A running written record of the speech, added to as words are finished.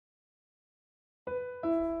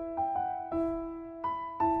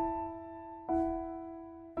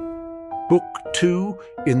Book 2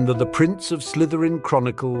 in the Prince of Slytherin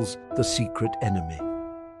Chronicles, The Secret Enemy.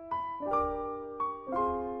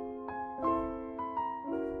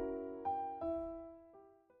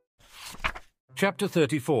 Chapter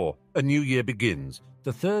 34. A New Year Begins.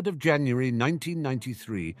 The 3rd of January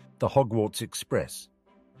 1993. The Hogwarts Express.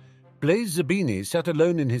 Blaise Zabini sat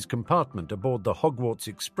alone in his compartment aboard the Hogwarts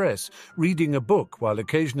Express, reading a book while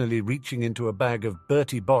occasionally reaching into a bag of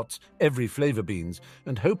Bertie Bott's every flavour beans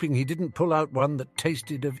and hoping he didn't pull out one that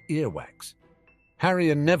tasted of earwax. Harry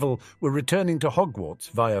and Neville were returning to Hogwarts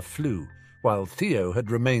via Floo, while Theo had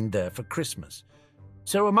remained there for Christmas.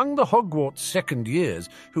 So among the Hogwarts second years,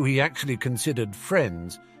 who he actually considered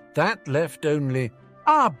friends, that left only—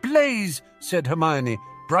 "Ah, Blaise," said Hermione,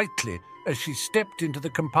 brightly, as she stepped into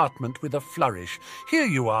the compartment with a flourish. "Here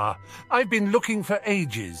you are. I've been looking for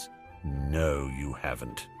ages." "No, you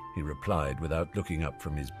haven't," he replied without looking up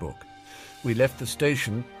from his book. "We left the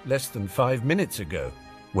station less than 5 minutes ago."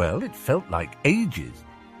 "Well, it felt like ages."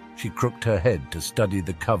 She crooked her head to study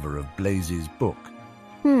the cover of Blaise's book.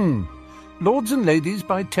 Lords and Ladies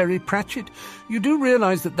by Terry Pratchett. You do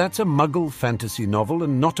realise that that's a Muggle fantasy novel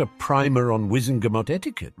and not a primer on Wizengamot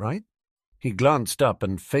etiquette, right?" He glanced up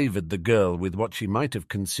and favoured the girl with what she might have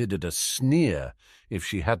considered a sneer if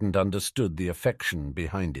she hadn't understood the affection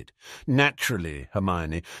behind it. "Naturally,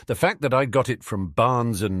 Hermione. The fact that I got it from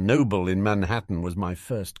Barnes and Noble in Manhattan was my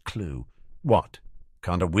first clue." "What?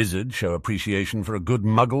 Can't a wizard show appreciation for a good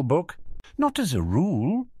Muggle book?" "Not as a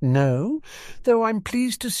rule, no, though I'm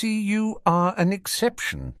pleased to see you are an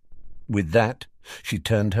exception." With that, she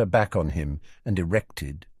turned her back on him and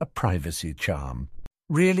erected a privacy charm.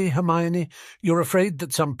 "Really, Hermione? You're afraid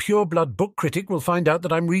that some pure-blood book critic will find out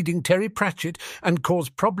that I'm reading Terry Pratchett and cause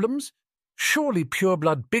problems? Surely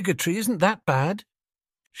pure-blood bigotry isn't that bad?"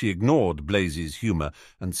 She ignored Blaise's humour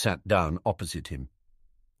and sat down opposite him.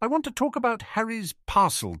 "I want to talk about Harry's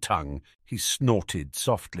parcel tongue," he snorted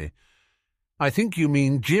softly. "I think you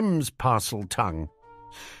mean Jim's parcel tongue."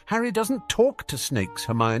 "Harry doesn't talk to snakes,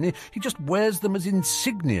 Hermione. He just wears them as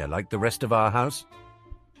insignia like the rest of our house."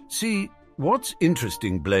 "See, what's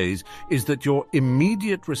interesting, Blaise, is that your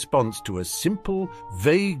immediate response to a simple,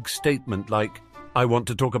 vague statement like, 'I want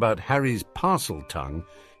to talk about Harry's parcel tongue,'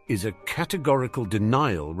 is a categorical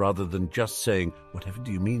denial rather than just saying, 'Whatever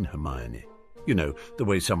do you mean, Hermione?' You know, the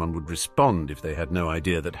way someone would respond if they had no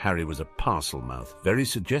idea that Harry was a parcel mouth. Very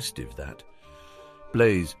suggestive, that."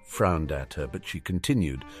 Blaise frowned at her, but she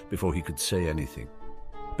continued before he could say anything.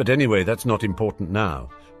 "But anyway, that's not important now.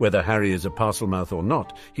 Whether Harry is a Parselmouth or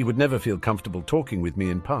not, he would never feel comfortable talking with me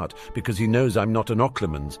in part, because he knows I'm not an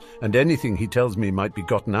Occlumens, and anything he tells me might be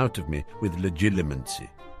gotten out of me with legilimency.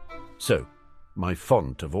 So, my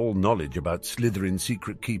font of all knowledge about Slytherin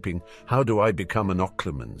secret-keeping, how do I become an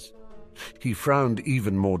Occlumens?" He frowned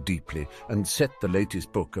even more deeply and set the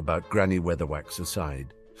latest book about Granny Weatherwax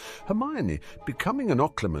aside. "Hermione, becoming an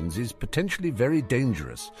Occlumens is potentially very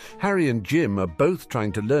dangerous. Harry and Jim are both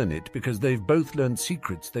trying to learn it because they've both learned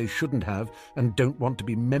secrets they shouldn't have and don't want to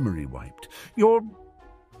be memory wiped. Your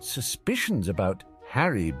suspicions about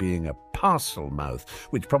Harry being a parcel mouth,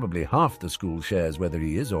 which probably half the school shares whether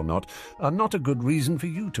he is or not, are not a good reason for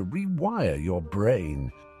you to rewire your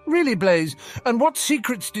brain." "Really, Blaise? And what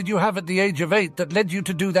secrets did you have at the age of 8 that led you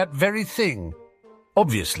to do that very thing?"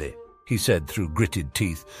 "Obviously," he said through gritted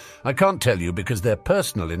teeth, "I can't tell you because they're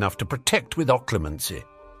personal enough to protect with occlumency."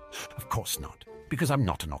 "Of course not, because I'm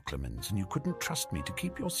not an Occlumens and you couldn't trust me to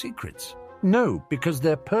keep your secrets." "No, because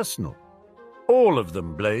they're personal." "All of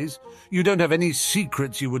them, Blaise. You don't have any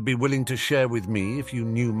secrets you would be willing to share with me if you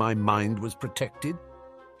knew my mind was protected?"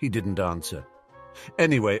 He didn't answer.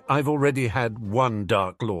 "Anyway, I've already had one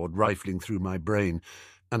Dark Lord rifling through my brain,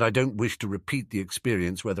 and I don't wish to repeat the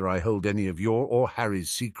experience whether I hold any of your or Harry's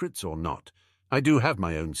secrets or not. I do have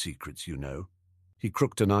my own secrets, you know." He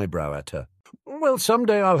crooked an eyebrow at her. "Well,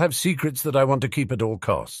 someday I'll have secrets that I want to keep at all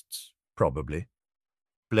costs. Probably."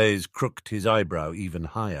 Blaise crooked his eyebrow even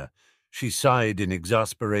higher. She sighed in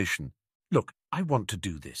exasperation. "Look, I want to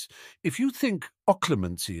do this. If you think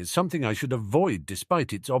occlumency is something I should avoid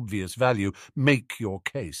despite its obvious value, make your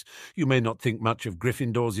case. You may not think much of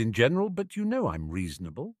Gryffindors in general, but you know I'm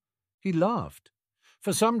reasonable." He laughed.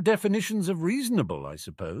 "For some definitions of reasonable, I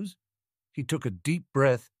suppose." He took a deep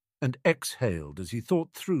breath and exhaled as he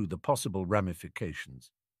thought through the possible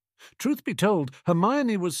ramifications. Truth be told,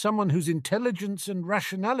 Hermione was someone whose intelligence and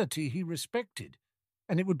rationality he respected,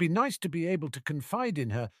 and it would be nice to be able to confide in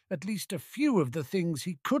her at least a few of the things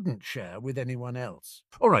he couldn't share with anyone else.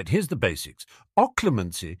 All right, here's the basics.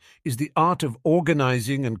 Occlumency is the art of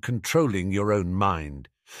organizing and controlling your own mind.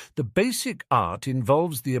 The basic art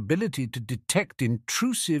involves the ability to detect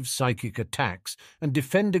intrusive psychic attacks and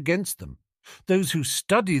defend against them. Those who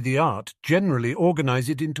study the art generally organize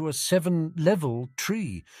it into a 7-level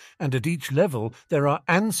tree, and at each level there are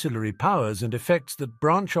ancillary powers and effects that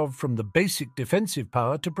branch off from the basic defensive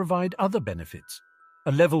power to provide other benefits.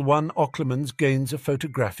 A level 1 Occlumens gains a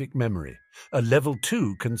photographic memory. A level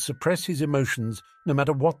 2 can suppress his emotions no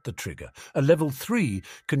matter what the trigger. A level 3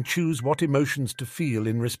 can choose what emotions to feel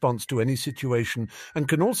in response to any situation and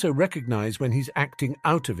can also recognize when he's acting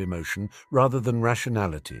out of emotion rather than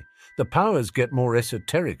rationality. The powers get more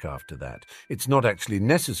esoteric after that. It's not actually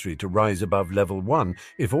necessary to rise above level 1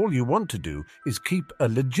 if all you want to do is keep a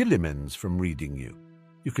legilimens from reading you.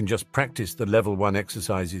 You can just practice the level 1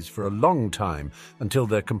 exercises for a long time until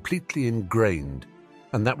they're completely ingrained,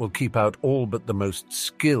 and that will keep out all but the most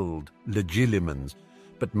skilled legilimens.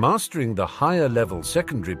 But mastering the higher level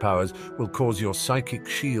secondary powers will cause your psychic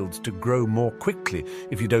shields to grow more quickly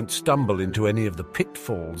if you don't stumble into any of the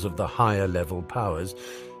pitfalls of the higher level powers.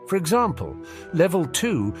 For example, level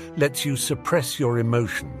 2 lets you suppress your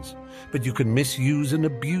emotions, but you can misuse and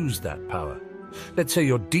abuse that power. Let's say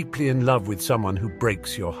you're deeply in love with someone who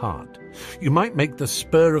breaks your heart. You might make the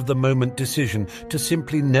spur-of-the-moment decision to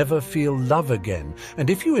simply never feel love again, and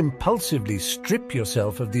if you impulsively strip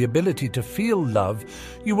yourself of the ability to feel love,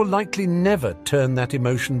 you will likely never turn that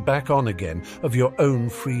emotion back on again of your own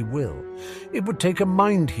free will. It would take a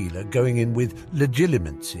mind healer going in with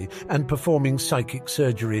legilimency and performing psychic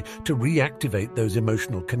surgery to reactivate those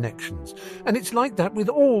emotional connections. And it's like that with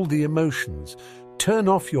all the emotions. Turn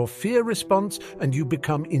off your fear response and you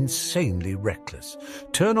become insanely reckless.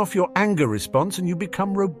 Turn off your anger response and you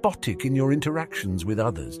become robotic in your interactions with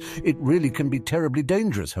others. It really can be terribly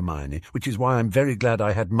dangerous, Hermione, which is why I'm very glad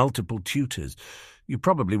I had multiple tutors. You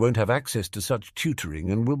probably won't have access to such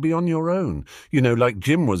tutoring and will be on your own. You know, like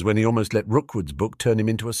Jim was when he almost let Rookwood's book turn him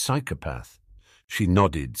into a psychopath. She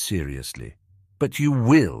nodded seriously. But you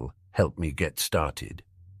will help me get started.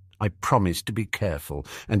 I promise to be careful,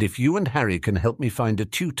 and if you and Harry can help me find a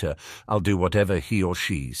tutor, I'll do whatever he or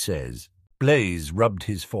she says. Blaise rubbed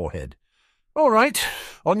his forehead. All right,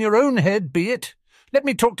 on your own head be it. Let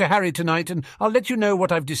me talk to Harry tonight, and I'll let you know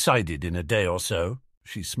what I've decided in a day or so.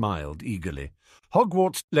 She smiled eagerly.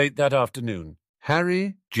 Hogwarts late that afternoon.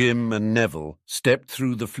 Harry, Jim, and Neville stepped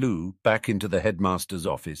through the flue back into the headmaster's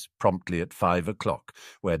office promptly at 5 o'clock,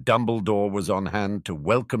 where Dumbledore was on hand to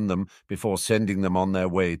welcome them before sending them on their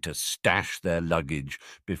way to stash their luggage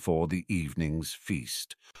before the evening's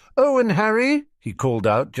feast. "Oh, and Harry," he called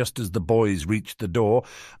out just as the boys reached the door,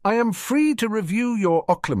 "I am free to review your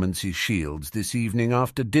occlumency shields this evening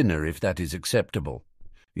after dinner, if that is acceptable."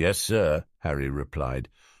 "Yes, sir," Harry replied.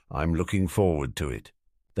 "I'm looking forward to it."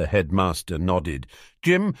 The headmaster nodded.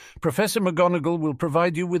 "Jim, Professor McGonagall will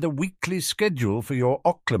provide you with a weekly schedule for your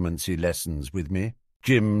occlumency lessons with me."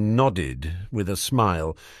 Jim nodded with a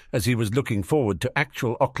smile, as he was looking forward to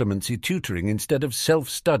actual occlumency tutoring instead of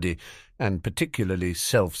self-study, and particularly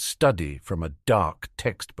self-study from a dark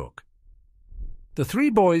textbook. The three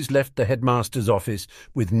boys left the headmaster's office,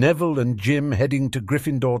 with Neville and Jim heading to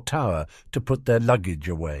Gryffindor Tower to put their luggage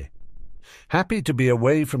away. Happy to be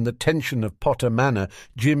away from the tension of Potter Manor,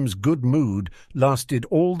 Jim's good mood lasted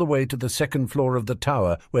all the way to the second floor of the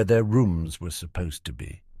tower where their rooms were supposed to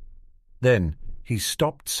be. Then he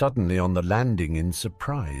stopped suddenly on the landing in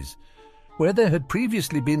surprise. Where there had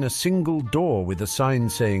previously been a single door with a sign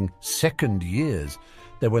saying "Second Years,"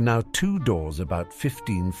 there were now two doors about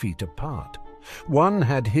 15 feet apart. One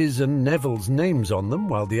had his and Neville's names on them,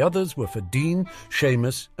 while the others were for Dean,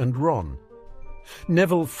 Seamus, and Ron.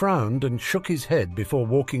 Neville frowned and shook his head before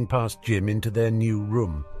walking past Jim into their new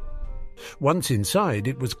room. Once inside,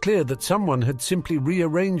 it was clear that someone had simply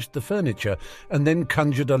rearranged the furniture and then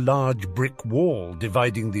conjured a large brick wall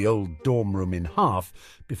dividing the old dorm room in half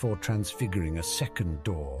before transfiguring a second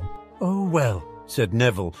door. "Oh, well," said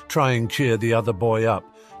Neville, trying to cheer the other boy up.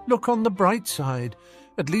 "Look on the bright side.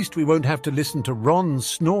 At least we won't have to listen to Ron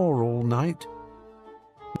snore all night."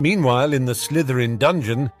 Meanwhile, in the Slytherin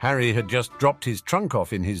dungeon, Harry had just dropped his trunk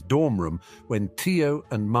off in his dorm room when Theo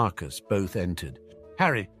and Marcus both entered.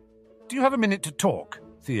 "Harry, do you have a minute to talk?"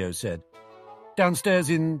 Theo said. "Downstairs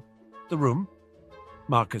in the room?"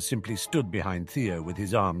 Marcus simply stood behind Theo with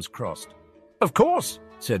his arms crossed. "Of course,"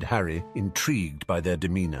 said Harry, intrigued by their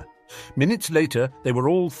demeanour. Minutes later, they were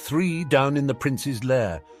all three down in the prince's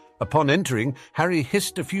lair. Upon entering, Harry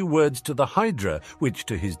hissed a few words to the Hydra, which,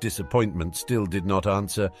 to his disappointment, still did not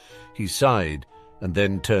answer. He sighed, and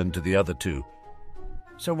then turned to the other two.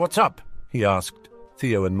 "So what's up?" he asked.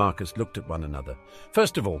 Theo and Marcus looked at one another.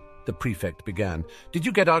 "First of all," the prefect began, "did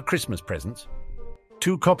you get our Christmas presents?"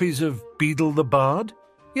 2 copies of Beadle the Bard?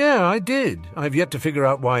 Yeah, I did. I've yet to figure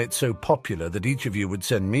out why it's so popular that each of you would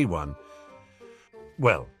send me one.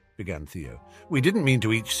 Well, began Theo, we didn't mean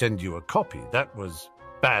to each send you a copy. That was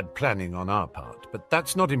bad planning on our part, but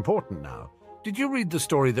that's not important now. Did you read the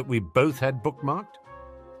story that we both had bookmarked?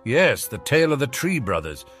 Yes, The Tale of the Tree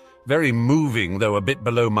Brothers. Very moving, though a bit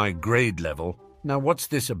below my grade level. Now, what's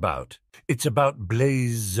this about? It's about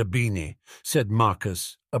Blaise Zabini, said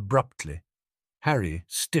Marcus abruptly. Harry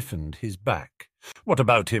stiffened his back. What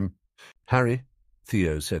about him? Harry,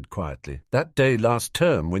 Theo said quietly, that day last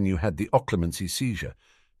term when you had the occlumency seizure,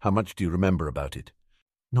 how much do you remember about it?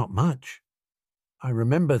 Not much. I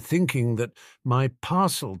remember thinking that my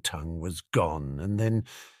parcel tongue was gone, and then,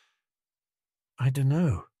 I don't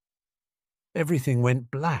know. Everything went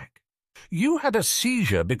black. You had a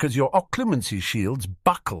seizure because your occlumency shields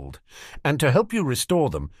buckled, and to help you restore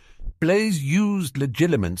them, Blaise used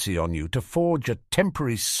legilimency on you to forge a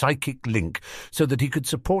temporary psychic link so that he could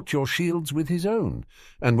support your shields with his own.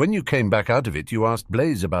 And when you came back out of it, you asked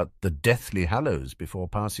Blaise about the Deathly Hallows before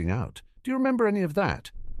passing out. Do you remember any of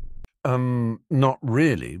that? Not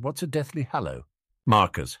really. What's a Deathly Hallow?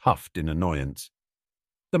 Marcus huffed in annoyance.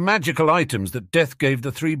 The magical items that Death gave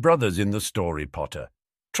the 3 brothers in the story, Potter.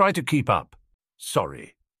 Try to keep up.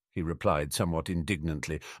 Sorry, he replied somewhat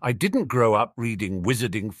indignantly. I didn't grow up reading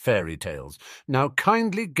wizarding fairy tales. Now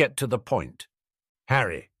kindly get to the point.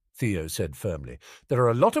 Harry, Theo said firmly, there are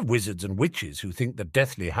a lot of wizards and witches who think the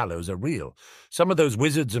Deathly Hallows are real. Some of those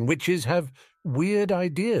wizards and witches have weird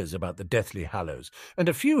ideas about the Deathly Hallows, and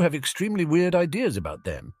a few have extremely weird ideas about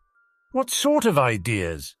them. What sort of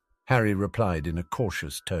ideas? Harry replied in a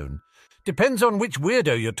cautious tone. Depends on which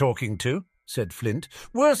weirdo you're talking to, said Flint.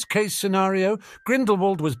 Worst case scenario,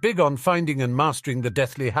 Grindelwald was big on finding and mastering the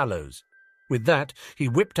Deathly Hallows. With that, he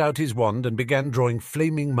whipped out his wand and began drawing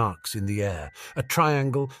flaming marks in the air, a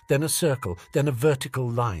triangle, then a circle, then a vertical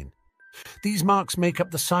line. These marks make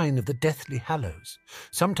up the sign of the Deathly Hallows.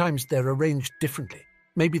 Sometimes they're arranged differently.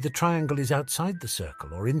 Maybe the triangle is outside the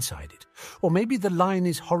circle or inside it. Or maybe the line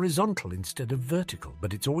is horizontal instead of vertical,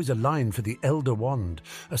 but it's always a line for the Elder Wand,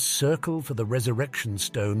 a circle for the Resurrection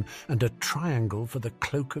Stone, and a triangle for the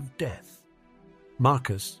Cloak of Death.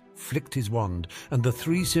 Marcus flicked his wand, and the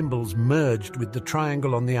 3 symbols merged with the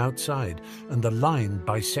triangle on the outside and the line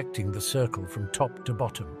bisecting the circle from top to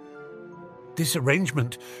bottom. This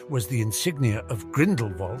arrangement was the insignia of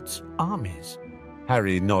Grindelwald's armies.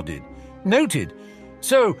 Harry nodded. Noted.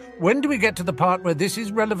 So, when do we get to the part where this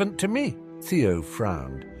is relevant to me? Theo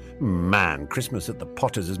frowned. Man, Christmas at the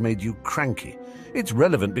Potters has made you cranky. It's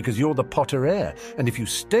relevant because you're the Potter heir, and if you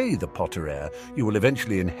stay the Potter heir, you will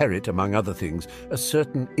eventually inherit, among other things, a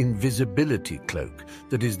certain invisibility cloak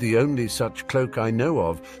that is the only such cloak I know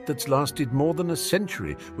of that's lasted more than a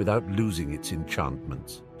century without losing its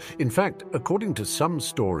enchantments. In fact, according to some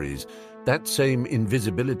stories, that same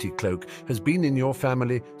invisibility cloak has been in your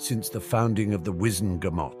family since the founding of the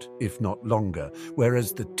Wizengamot, if not longer,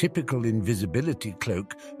 whereas the typical invisibility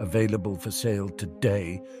cloak available for sale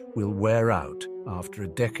today will wear out after a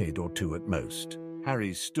decade or 2 at most.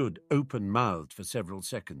 Harry stood open-mouthed for several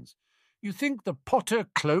seconds. You think the Potter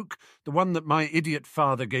cloak, the one that my idiot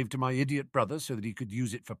father gave to my idiot brother so that he could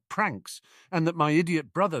use it for pranks, and that my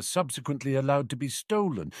idiot brother subsequently allowed to be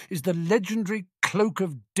stolen, is the legendary Cloak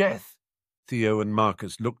of Death? Theo and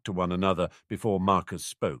Marcus looked to one another before Marcus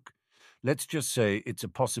spoke. Let's just say it's a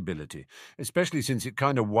possibility, especially since it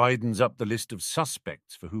kind of widens up the list of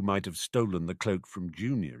suspects for who might have stolen the cloak from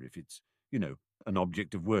Junior if it's, an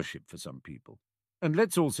object of worship for some people. And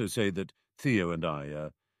let's also say that Theo and I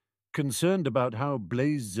are concerned about how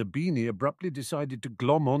Blaise Zabini abruptly decided to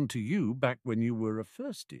glom onto you back when you were a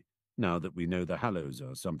firstie. Now that we know the Hallows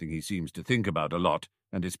are something he seems to think about a lot,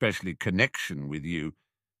 and especially connection with you,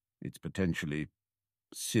 it's potentially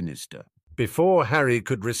sinister. Before Harry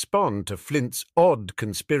could respond to Flint's odd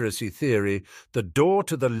conspiracy theory, the door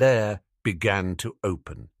to the lair began to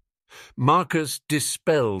open. Marcus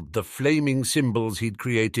dispelled the flaming symbols he'd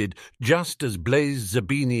created just as Blaise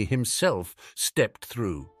Zabini himself stepped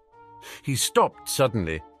through. He stopped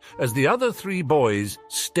suddenly as the other 3 boys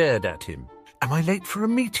stared at him. Am I late for a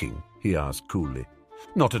meeting? He asked coolly.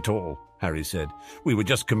 Not at all, Harry said. We were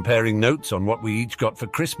just comparing notes on what we each got for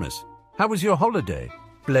Christmas. How was your holiday?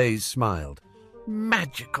 Blaise smiled.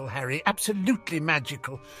 Magical, Harry, absolutely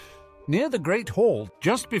magical. Near the Great Hall,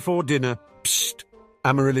 just before dinner, psst!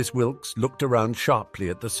 Amaryllis Wilkes looked around sharply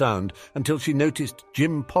at the sound until she noticed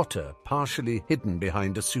Jim Potter partially hidden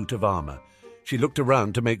behind a suit of armor. She looked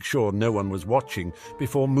around to make sure no one was watching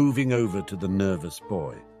before moving over to the nervous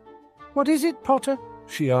boy. What is it, Potter?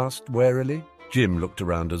 She asked warily. Jim looked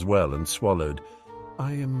around as well and swallowed.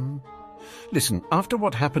 Listen, after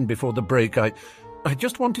what happened before the break, I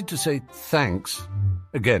just wanted to say thanks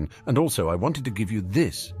again, and also I wanted to give you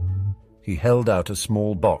this." He held out a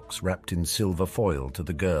small box wrapped in silver foil to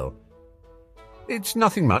the girl. "It's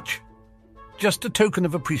nothing much. Just a token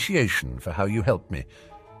of appreciation for how you helped me.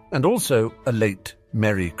 And also a late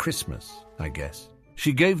Merry Christmas, I guess."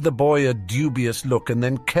 She gave the boy a dubious look and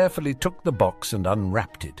then carefully took the box and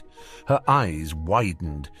unwrapped it. Her eyes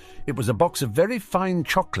widened. It was a box of very fine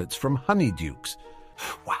chocolates from Honeydukes.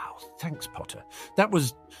 "Wow, thanks, Potter. That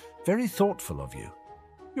was very thoughtful of you."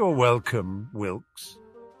 "You're welcome, Wilkes."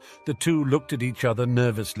 The two looked at each other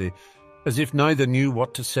nervously, as if neither knew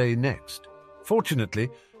what to say next. Fortunately,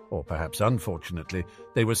 or perhaps unfortunately,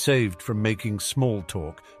 they were saved from making small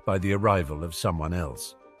talk by the arrival of someone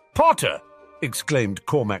else. "Potter!" exclaimed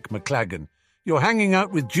Cormac McLaggen. "You're hanging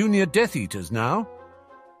out with junior Death Eaters now?"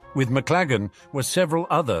 With McLaggen were several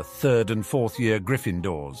other 3rd and 4th year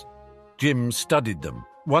Gryffindors. Jim studied them,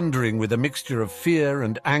 wondering with a mixture of fear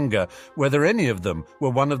and anger whether any of them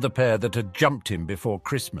were one of the pair that had jumped him before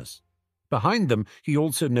Christmas. Behind them he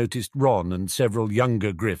also noticed Ron and several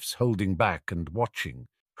younger Griffs holding back and watching.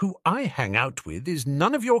 "Who I hang out with is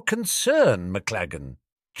none of your concern, McLaggen,"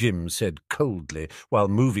 Jim said coldly, while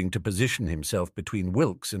moving to position himself between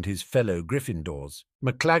Wilkes and his fellow Gryffindors.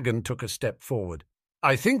 McLaggen took a step forward.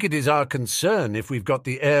 "I think it is our concern if we've got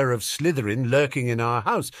the heir of Slytherin lurking in our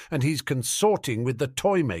house, and he's consorting with the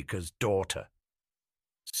toymaker's daughter."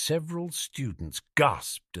 Several students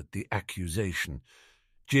gasped at the accusation.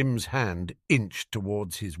 Jim's hand inched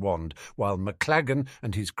towards his wand, while McLaggen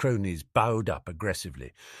and his cronies bowed up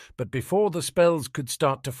aggressively. But before the spells could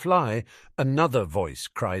start to fly, another voice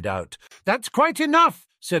cried out. "That's quite enough,"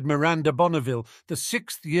 said Miranda Bonneville, the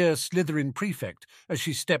 6th year Slytherin prefect, as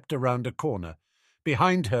she stepped around a corner.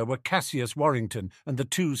 Behind her were Cassius Warrington and the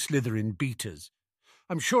 2 Slytherin beaters.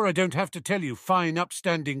 "I'm sure I don't have to tell you fine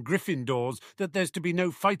upstanding Gryffindors that there's to be no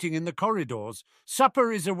fighting in the corridors.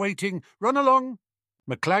 Supper is awaiting. Run along."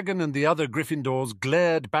 McLaggen and the other Gryffindors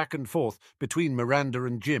glared back and forth between Miranda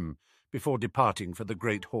and Jim before departing for the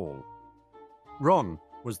Great Hall. Ron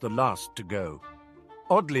was the last to go.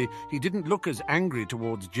 Oddly, he didn't look as angry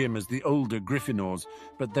towards Jim as the older Gryffindors,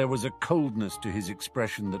 but there was a coldness to his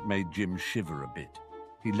expression that made Jim shiver a bit.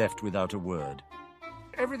 He left without a word.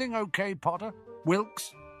 "Everything okay, Potter?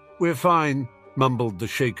 Wilkes?" "We're fine," mumbled the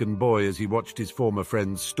shaken boy as he watched his former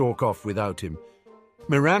friends stalk off without him.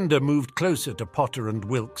 Miranda moved closer to Potter and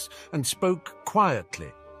Wilkes and spoke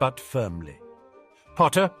quietly but firmly.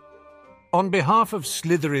 "Potter, on behalf of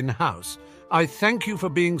Slytherin House, I thank you for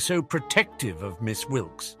being so protective of Miss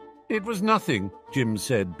Wilkes." "It was nothing," Jim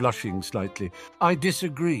said, blushing slightly. "I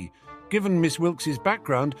disagree. Given Miss Wilkes's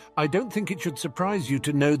background, I don't think it should surprise you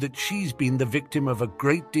to know that she's been the victim of a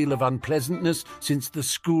great deal of unpleasantness since the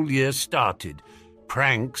school year started.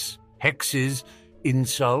 Pranks, hexes,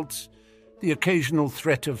 insults, the occasional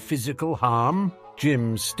threat of physical harm."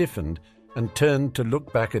 Jim stiffened and turned to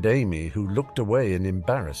look back at Amy, who looked away in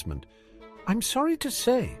embarrassment. "I'm sorry to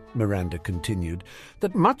say," Miranda continued,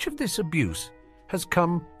 "that much of this abuse has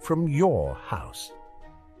come from your house.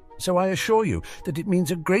 So I assure you that it means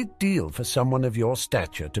a great deal for someone of your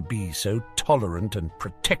stature to be so tolerant and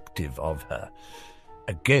protective of her.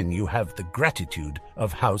 Again, you have the gratitude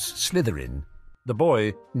of House Slytherin." The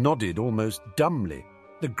boy nodded almost dumbly.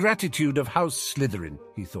 "The gratitude of House Slytherin,"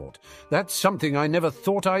 he thought. "That's something I never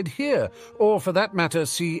thought I'd hear, or for that matter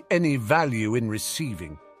see any value in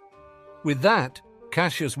receiving." With that,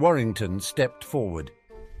 Cassius Warrington stepped forward.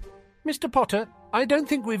 "Mr. Potter, I don't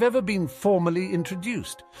think we've ever been formally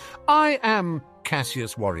introduced. I am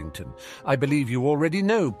Cassius Warrington. I believe you already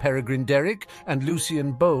know Peregrine Derrick and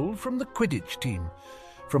Lucian Bowl from the Quidditch team.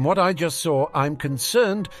 From what I just saw, I'm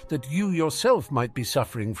concerned that you yourself might be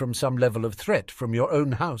suffering from some level of threat from your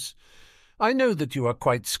own house. I know that you are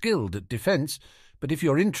quite skilled at defence, but if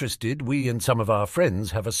you're interested, we and some of our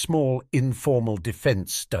friends have a small informal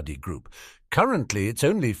defence study group. Currently, it's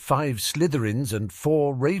only 5 Slytherins and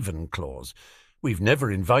 4 Ravenclaws. We've never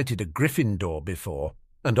invited a Gryffindor before,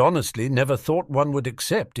 and honestly never thought one would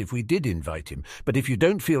accept if we did invite him. But if you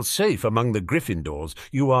don't feel safe among the Gryffindors,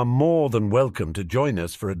 you are more than welcome to join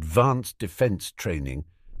us for advanced defence training.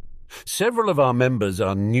 Several of our members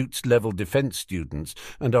are Newts-level defence students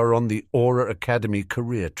and are on the Aura Academy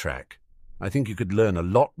career track. I think you could learn a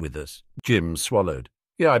lot with us." Jim swallowed.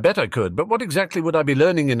 "Yeah, I bet I could, but what exactly would I be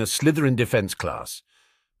learning in a Slytherin defence class?"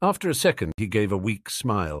 After a second, he gave a weak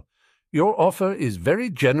smile. "Your offer is very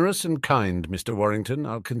generous and kind, Mr. Warrington.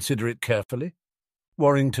 I'll consider it carefully."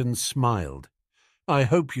 Warrington smiled. "I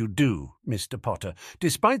hope you do, Mr. Potter.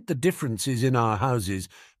 Despite the differences in our houses,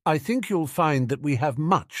 I think you'll find that we have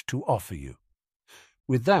much to offer you."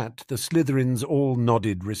 With that, the Slytherins all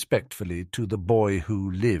nodded respectfully to the boy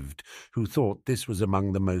who lived, who thought this was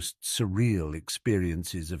among the most surreal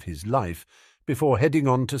experiences of his life, before heading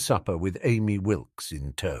on to supper with Amy Wilkes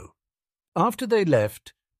in tow. After they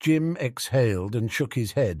left, Jim exhaled and shook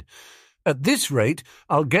his head. "At this rate,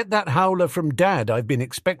 I'll get that howler from Dad I've been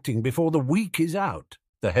expecting before the week is out."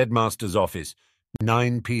 The headmaster's office,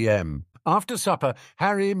 9 p.m. After supper,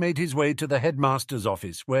 Harry made his way to the headmaster's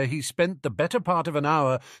office, where he spent the better part of an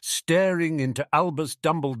hour staring into Albus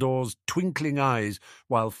Dumbledore's twinkling eyes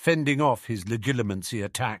while fending off his legilimency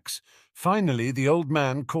attacks. Finally, the old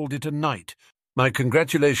man called it a night. "My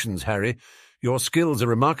congratulations, Harry. Your skills are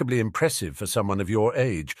remarkably impressive for someone of your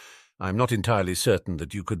age. I'm not entirely certain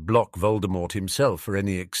that you could block Voldemort himself for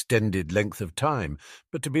any extended length of time,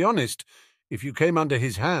 but to be honest, if you came under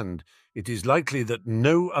his hand, it is likely that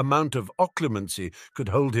no amount of occlumency could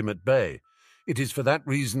hold him at bay. It is for that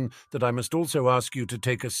reason that I must also ask you to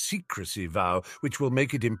take a secrecy vow, which will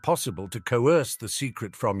make it impossible to coerce the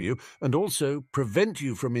secret from you and also prevent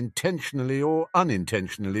you from intentionally or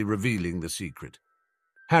unintentionally revealing the secret."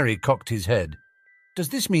 Harry cocked his head. "Does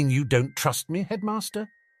this mean you don't trust me, Headmaster?"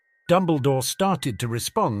 Dumbledore started to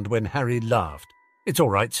respond when Harry laughed. "It's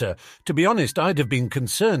all right, sir. To be honest, I'd have been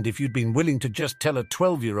concerned if you'd been willing to just tell a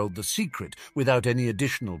 12-year-old the secret without any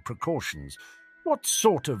additional precautions. What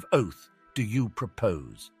sort of oath do you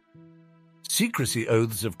propose?" Secrecy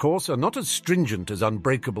oaths, of course, are not as stringent as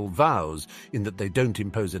unbreakable vows in that they don't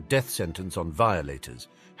impose a death sentence on violators.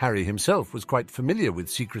 Harry himself was quite familiar with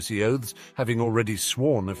secrecy oaths, having already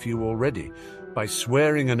sworn a few already. By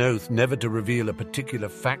swearing an oath never to reveal a particular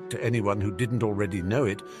fact to anyone who didn't already know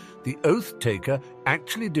it, the oath-taker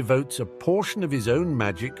actually devotes a portion of his own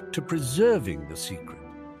magic to preserving the secret.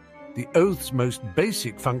 The oath's most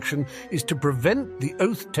basic function is to prevent the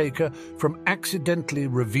oath-taker from accidentally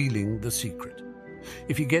revealing the secret.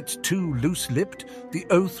 If he gets too loose-lipped, the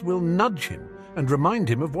oath will nudge him and remind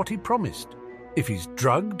him of what he promised. If he's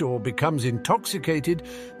drugged or becomes intoxicated,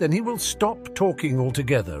 then he will stop talking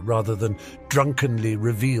altogether rather than drunkenly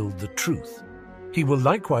reveal the truth. He will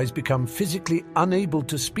likewise become physically unable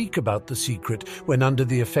to speak about the secret when under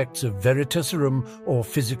the effects of veritaserum or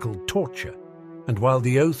physical torture. And while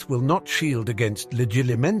the oath will not shield against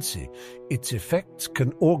legilimency, its effects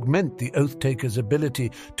can augment the oath-taker's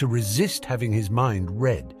ability to resist having his mind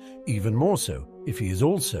read, even more so if he is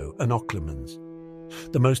also an occlumens.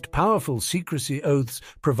 The most powerful secrecy oaths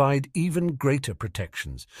provide even greater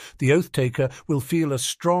protections. The oath-taker will feel a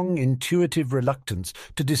strong intuitive reluctance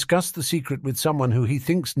to discuss the secret with someone who he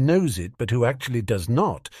thinks knows it but who actually does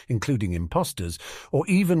not, including impostors, or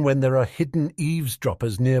even when there are hidden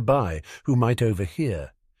eavesdroppers nearby who might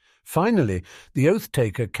overhear. Finally, the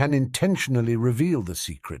oath-taker can intentionally reveal the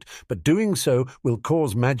secret, but doing so will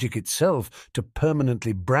cause magic itself to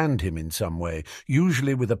permanently brand him in some way,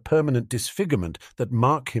 usually with a permanent disfigurement that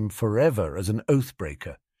mark him forever as an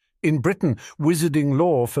oath-breaker. In Britain, wizarding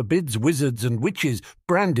law forbids wizards and witches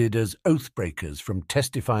branded as oath-breakers from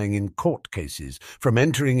testifying in court cases, from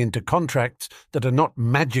entering into contracts that are not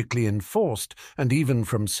magically enforced, and even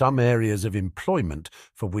from some areas of employment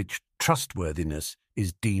for which trustworthiness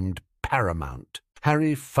is deemed paramount.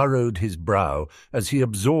 Harry furrowed his brow as he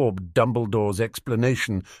absorbed Dumbledore's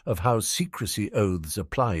explanation of how secrecy oaths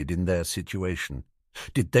applied in their situation.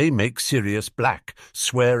 Did they make Sirius Black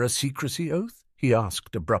swear a secrecy oath? He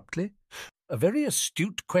asked abruptly. A very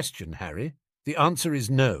astute question, Harry. The answer is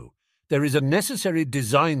no. There is a necessary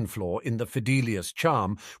design flaw in the Fidelius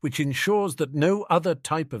charm which ensures that no other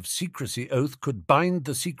type of secrecy oath could bind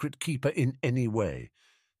the secret keeper in any way.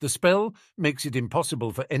 The spell makes it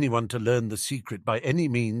impossible for anyone to learn the secret by any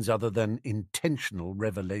means other than intentional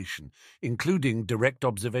revelation, including direct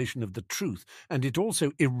observation of the truth, and it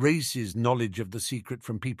also erases knowledge of the secret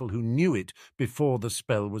from people who knew it before the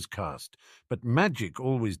spell was cast. But magic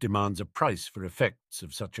always demands a price for effects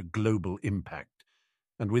of such a global impact.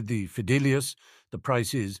 And with the Fidelius, the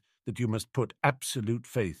price is that you must put absolute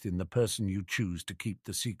faith in the person you choose to keep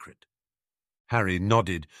the secret. Harry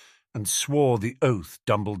nodded and swore the oath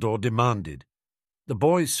Dumbledore demanded. The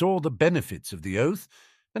boy saw the benefits of the oath,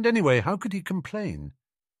 and anyway, how could he complain?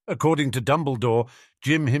 According to Dumbledore,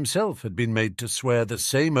 Jim himself had been made to swear the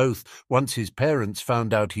same oath once his parents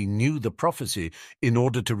found out he knew the prophecy in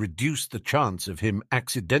order to reduce the chance of him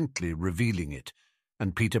accidentally revealing it,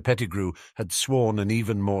 and Peter Pettigrew had sworn an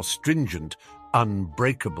even more stringent,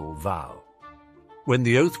 unbreakable vow. When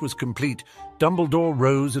the oath was complete, Dumbledore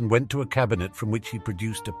rose and went to a cabinet from which he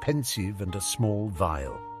produced a pensieve and a small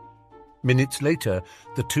vial. Minutes later,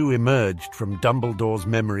 the two emerged from Dumbledore's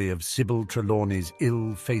memory of Sybil Trelawney's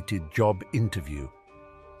ill-fated job interview.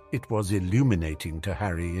 It was illuminating to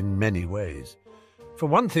Harry in many ways. For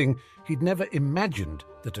one thing, he'd never imagined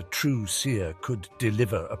that a true seer could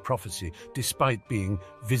deliver a prophecy despite being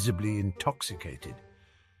visibly intoxicated.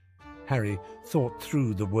 Harry thought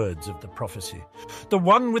through the words of the prophecy. "The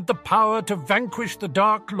one with the power to vanquish the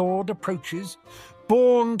Dark Lord approaches,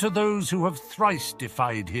 born to those who have thrice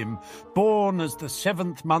defied him, born as the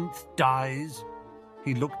 7th month dies."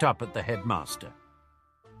 He looked up at the headmaster.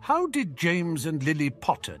 "How did James and Lily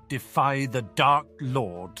Potter defy the Dark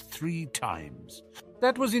Lord 3 times?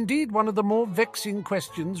 That was indeed one of the more vexing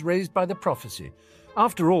questions raised by the prophecy.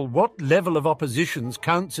 After all, what level of oppositions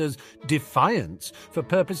counts as defiance for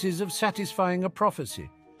purposes of satisfying a prophecy?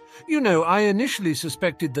 You know, I initially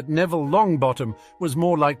suspected that Neville Longbottom was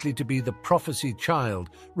more likely to be the prophecy child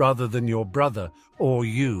rather than your brother or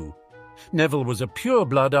you. Neville was a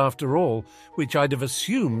pureblood after all, which I'd have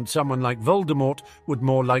assumed someone like Voldemort would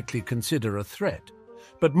more likely consider a threat.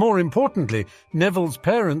 But more importantly, Neville's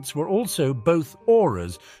parents were also both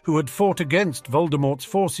Aurors who had fought against Voldemort's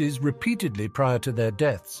forces repeatedly prior to their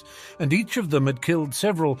deaths, and each of them had killed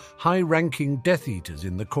several high-ranking Death Eaters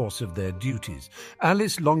in the course of their duties.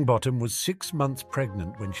 Alice Longbottom was 6 months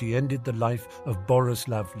pregnant when she ended the life of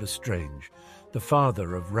Borislav Lestrange, the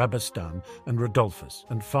father of Rabastan and Rodolphus,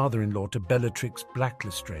 and father-in-law to Bellatrix Black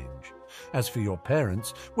Lestrange. As for your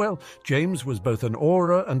parents, well, James was both an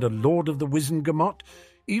Auror and a Lord of the Wizengamot,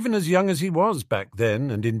 even as young as he was back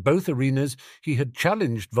then, and in both arenas he had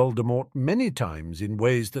challenged Voldemort many times in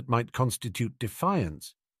ways that might constitute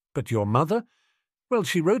defiance. But your mother? Well,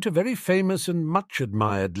 she wrote a very famous and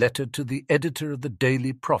much-admired letter to the editor of the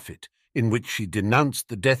Daily Prophet, in which she denounced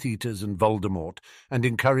the Death Eaters and Voldemort and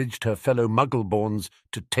encouraged her fellow Muggleborns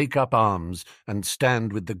to take up arms and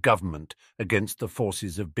stand with the government against the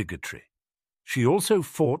forces of bigotry. She also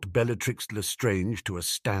fought Bellatrix Lestrange to a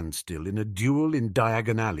standstill in a duel in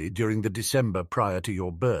Diagon Alley during the December prior to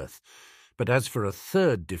your birth. But as for a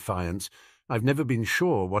third defiance, I've never been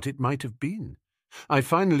sure what it might have been. I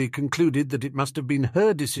finally concluded that it must have been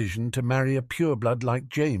her decision to marry a pureblood like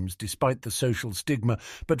James, despite the social stigma,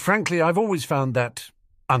 but frankly I've always found that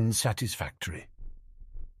unsatisfactory.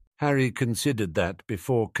 Harry considered that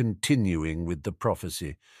before continuing with the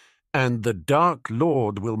prophecy. "And the Dark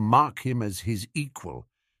Lord will mark him as his equal,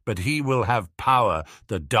 but he will have power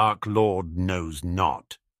the Dark Lord knows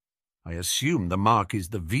not. I assume the mark is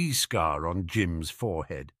the V-scar on Jim's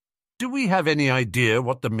forehead. Do we have any idea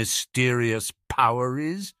what the mysterious power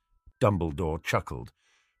is?" Dumbledore chuckled.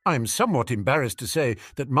 "I'm somewhat embarrassed to say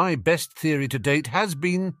that my best theory to date has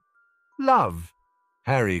been love."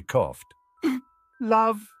 Harry coughed.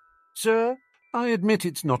 "Love, sir? I admit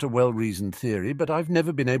it's not a well-reasoned theory, but I've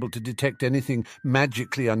never been able to detect anything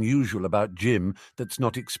magically unusual about Jim that's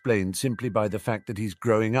not explained simply by the fact that he's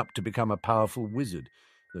growing up to become a powerful wizard,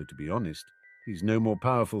 though to be honest, he's no more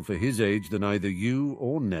powerful for his age than either you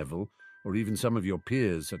or Neville, or even some of your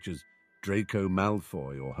peers such as Draco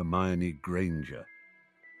Malfoy or Hermione Granger.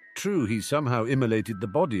 True, he somehow immolated the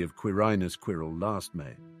body of Quirinus Quirrell last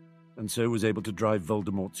May, and so was able to drive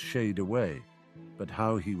Voldemort's shade away. But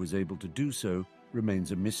how he was able to do so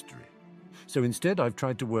remains a mystery. So instead I've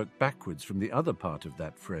tried to work backwards from the other part of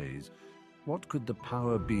that phrase. What could the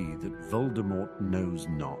power be that Voldemort knows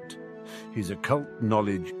not? His occult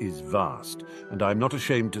knowledge is vast, and I'm not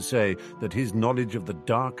ashamed to say that his knowledge of the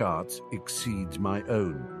dark arts exceeds my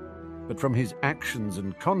own. But from his actions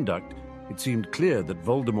and conduct, it seemed clear that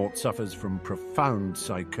Voldemort suffers from profound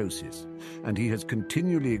psychosis, and he has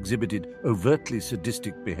continually exhibited overtly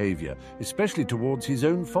sadistic behavior, especially towards his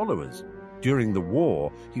own followers. During the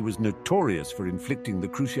war, he was notorious for inflicting the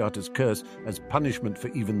Cruciatus Curse as punishment for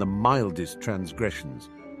even the mildest transgressions.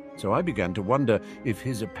 So I began to wonder if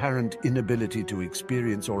his apparent inability to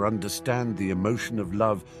experience or understand the emotion of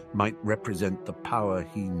love might represent the power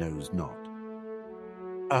he knows not.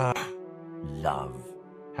 Love,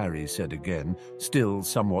 Harry said again, still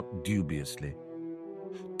somewhat dubiously.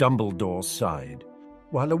 Dumbledore sighed.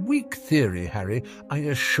 "While a weak theory, Harry, I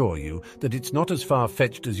assure you that it's not as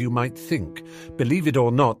far-fetched as you might think. Believe it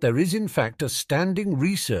or not, there is in fact a standing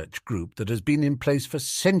research group that has been in place for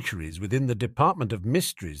centuries within the Department of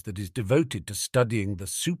Mysteries that is devoted to studying the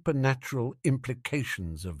supernatural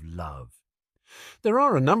implications of love. There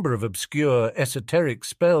are a number of obscure, esoteric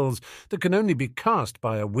spells that can only be cast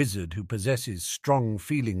by a wizard who possesses strong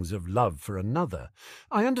feelings of love for another.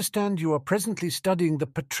 I understand you are presently studying the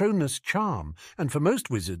Patronus charm, and for most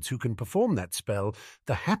wizards who can perform that spell,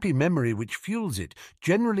 the happy memory which fuels it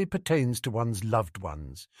generally pertains to one's loved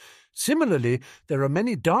ones. Similarly, there are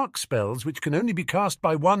many dark spells which can only be cast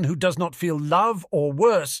by one who does not feel love, or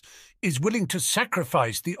worse, is willing to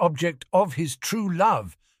sacrifice the object of his true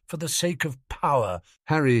love for the sake of power.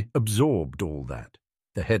 Harry absorbed all that.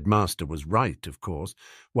 The headmaster was right, of course.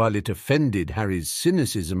 While it offended Harry's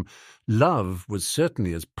cynicism, love was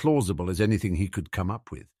certainly as plausible as anything he could come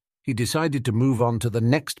up with. He decided to move on to the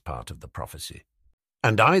next part of the prophecy.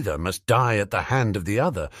 And either must die at the hand of the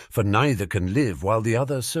other, for neither can live while the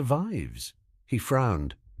other survives. He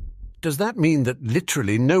frowned. Does that mean that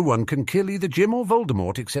literally no one can kill either Jim or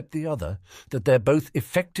Voldemort except the other? That they're both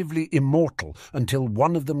effectively immortal until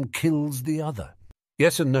one of them kills the other?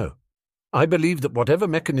 Yes and no. I believe that whatever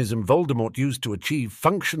mechanism Voldemort used to achieve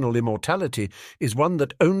functional immortality is one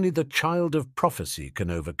that only the child of prophecy can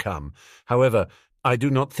overcome. However, I do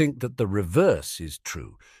not think that the reverse is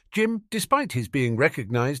true. Jim, despite his being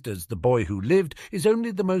recognized as the boy who lived, is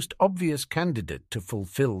only the most obvious candidate to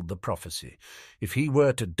fulfill the prophecy. If he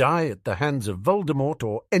were to die at the hands of Voldemort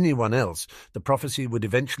or anyone else, the prophecy would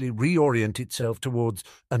eventually reorient itself towards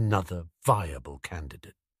another viable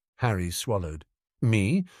candidate. Harry swallowed.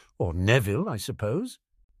 Me, or Neville, I suppose?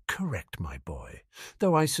 Correct, my boy,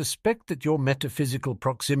 though I suspect that your metaphysical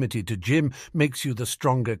proximity to Jim makes you the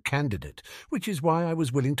stronger candidate, which is why I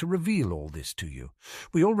was willing to reveal all this to you.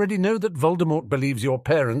 We already know that Voldemort believes your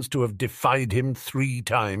parents to have defied him 3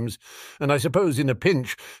 times, and I suppose in a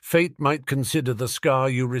pinch fate might consider the scar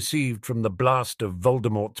you received from the blast of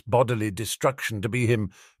Voldemort's bodily destruction to be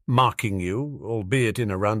him marking you, albeit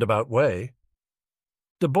in a roundabout way.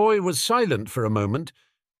 The boy was silent for a moment,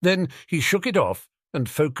 then he shook it off and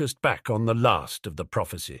focused back on the last of the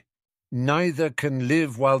prophecy. Neither can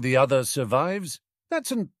live while the other survives?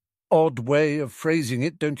 That's an odd way of phrasing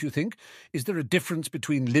it, don't you think? Is there a difference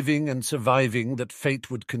between living and surviving that fate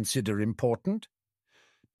would consider important?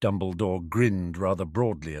 Dumbledore grinned rather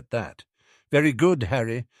broadly at that. Very good,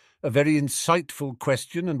 Harry. A very insightful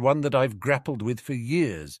question, and one that I've grappled with for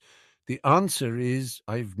years. The answer is,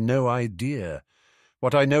 I've no idea.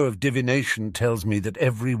 What I know of divination tells me that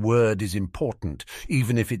every word is important,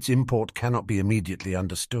 even if its import cannot be immediately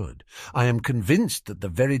understood. I am convinced that the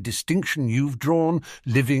very distinction you've drawn,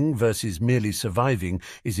 living versus merely surviving,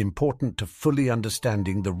 is important to fully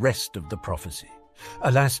understanding the rest of the prophecy.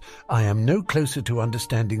 Alas, I am no closer to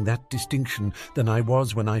understanding that distinction than I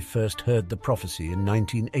was when I first heard the prophecy in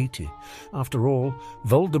 1980. After all,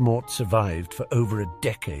 Voldemort survived for over a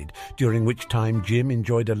decade, during which time Jim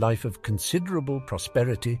enjoyed a life of considerable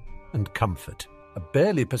prosperity and comfort. A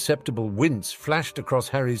barely perceptible wince flashed across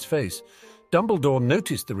Harry's face. Dumbledore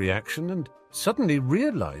noticed the reaction and suddenly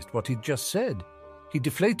realized what he'd just said. He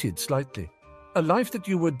deflated slightly. A life that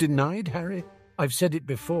you were denied, Harry? I've said it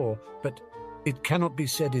before, but it cannot be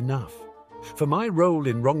said enough. For my role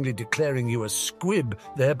in wrongly declaring you a squib,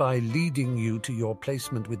 thereby leading you to your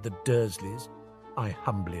placement with the Dursleys, I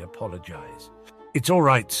humbly apologize. It's all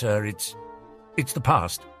right, sir. It's the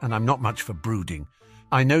past, and I'm not much for brooding.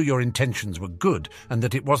 I know your intentions were good, and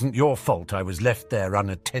that it wasn't your fault I was left there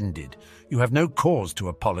unattended. You have no cause to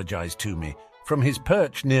apologize to me. From his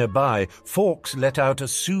perch nearby, Fawkes let out a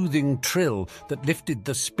soothing trill that lifted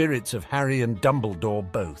the spirits of Harry and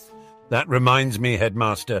Dumbledore both. That reminds me,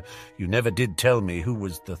 Headmaster, you never did tell me who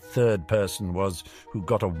was the third person was who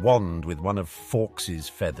got a wand with one of Fawkes's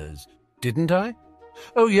feathers. Didn't I?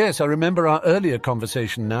 Oh, yes, I remember our earlier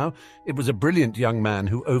conversation now. It was a brilliant young man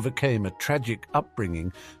who overcame a tragic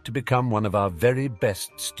upbringing to become one of our very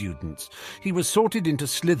best students. He was sorted into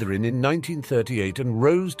Slytherin in 1938 and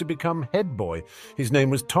rose to become head boy. His name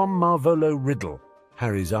was Tom Marvolo Riddle.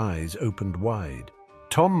 Harry's eyes opened wide.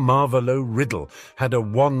 Tom Marvolo Riddle had a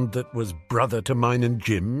wand that was brother to mine and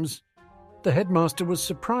Jim's? The headmaster was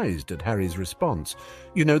surprised at Harry's response.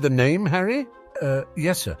 You know the name, Harry?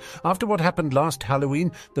 Yes, sir. After what happened last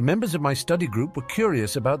Halloween, the members of my study group were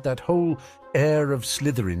curious about that whole heir of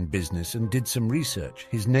Slytherin business and did some research.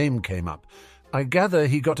 His name came up. I gather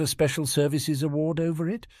he got a Special Services Award over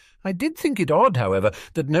it. I did think it odd, however,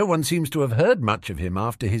 that no one seems to have heard much of him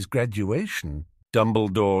after his graduation.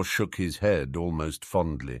 Dumbledore shook his head almost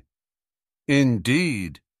fondly.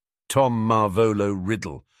 Indeed, Tom Marvolo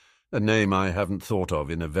Riddle, a name I haven't thought of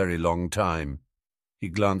in a very long time. He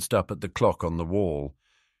glanced up at the clock on the wall.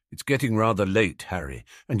 It's getting rather late, Harry,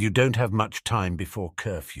 and you don't have much time before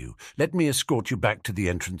curfew. Let me escort you back to the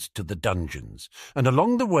entrance to the dungeons, and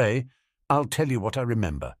along the way I'll tell you what I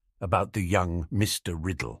remember about the young Mr.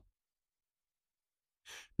 Riddle.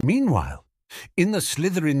 Meanwhile, in the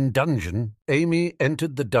Slytherin dungeon, Amy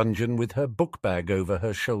entered the dungeon with her book bag over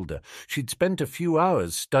her shoulder. She'd spent a few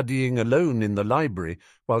hours studying alone in the library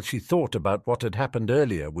while she thought about what had happened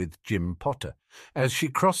earlier with Jim Potter. As she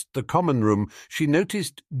crossed the common room, she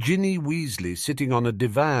noticed Ginny Weasley sitting on a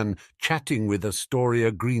divan chatting with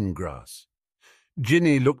Astoria Greengrass.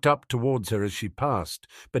 Ginny looked up towards her as she passed,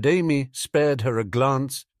 but Amy spared her a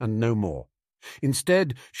glance and no more.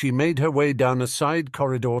 Instead, she made her way down a side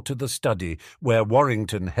corridor to the study where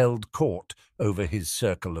Warrington held court over his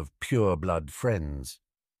circle of pure-blood friends.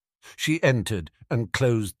 She entered and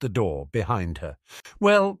closed the door behind her.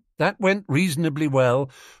 "Well, that went reasonably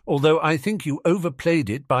well, although I think you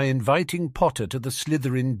overplayed it by inviting Potter to the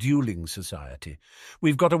Slytherin Dueling Society.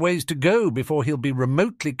 We've got a ways to go before he'll be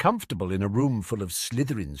remotely comfortable in a room full of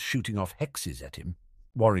Slytherins shooting off hexes at him."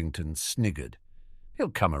 Warrington sniggered.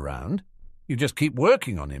 "He'll come around. You just keep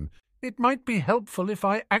working on him. It might be helpful if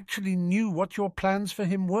I actually knew what your plans for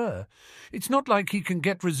him were. It's not like he can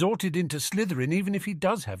get resorted into Slytherin even if he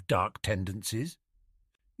does have dark tendencies."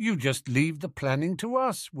 "You just leave the planning to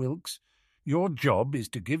us, Wilkes. Your job is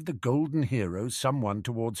to give the Golden Hero someone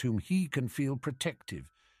towards whom he can feel protective.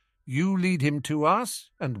 You lead him to us,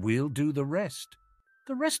 and we'll do the rest."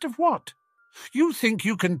 "The rest of what? You think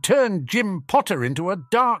you can turn Jim Potter into a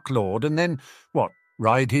Dark Lord and then, what,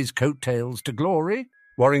 ride his coattails to glory?"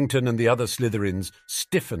 Warrington and the other Slytherins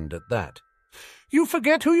stiffened at that. "You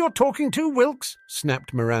forget who you're talking to, Wilkes,"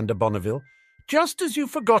 snapped Miranda Bonneville. "Just as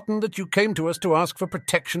you've forgotten that you came to us to ask for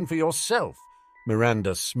protection for yourself."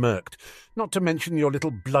 Miranda smirked. "Not to mention your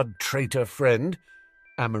little blood traitor friend."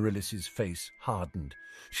 Amaryllis's face hardened.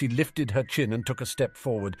 She lifted her chin and took a step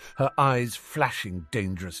forward, her eyes flashing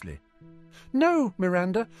dangerously. "No,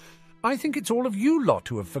 Miranda, I think it's all of you lot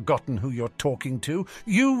who have forgotten who you're talking to.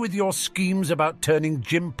 You with your schemes about turning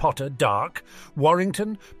Jim Potter dark.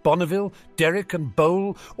 Warrington, Bonneville, Derek and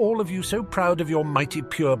Bowl, all of you so proud of your mighty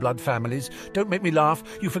pureblood families. Don't make me laugh.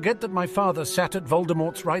 You forget that my father sat at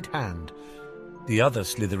Voldemort's right hand." The other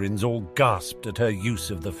Slytherins all gasped at her use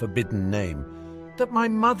of the forbidden name. "That my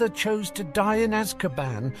mother chose to die in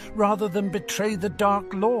Azkaban rather than betray the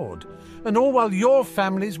Dark Lord. And all while your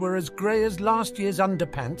families were as grey as last year's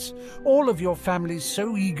underpants, all of your families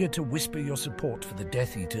so eager to whisper your support for the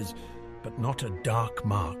Death Eaters, but not a dark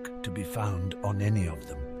mark to be found on any of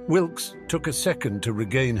them." Wilkes took a second to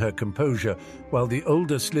regain her composure, while the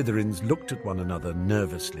older Slytherins looked at one another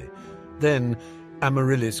nervously. Then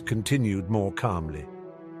Amaryllis continued more calmly.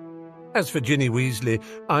 "As for Ginny Weasley,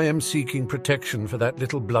 I am seeking protection for that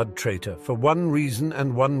little blood traitor for one reason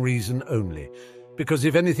and one reason only. Because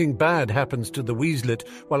if anything bad happens to the Weaslet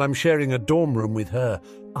while I'm sharing a dorm room with her,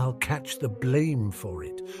 I'll catch the blame for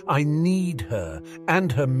it. I need her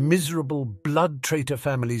and her miserable blood traitor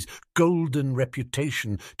family's golden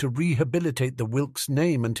reputation to rehabilitate the Wilkes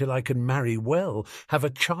name until I can marry well, have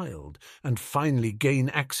a child, and finally gain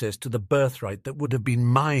access to the birthright that would have been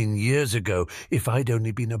mine years ago if I'd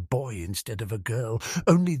only been a boy instead of a girl.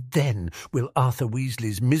 Only then will Arthur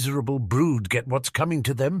Weasley's miserable brood get what's coming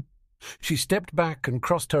to them." She stepped back and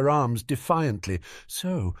crossed her arms defiantly.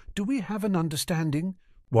 "So, do we have an understanding?"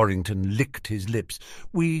 Warrington licked his lips.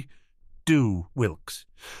 "We do, Wilkes.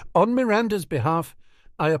 On Miranda's behalf,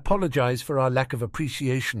 I apologize for our lack of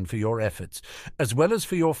appreciation for your efforts, as well as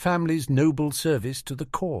for your family's noble service to the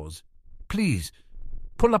cause. Please,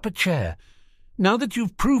 pull up a chair. Now that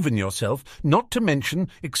you've proven yourself, not to mention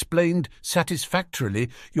explained satisfactorily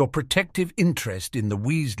your protective interest in the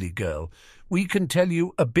Weasley girl, we can tell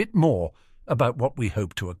you a bit more about what we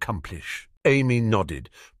hope to accomplish." Amy nodded,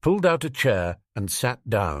 pulled out a chair, and sat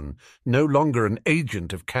down, no longer an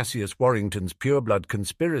agent of Cassius Warrington's pureblood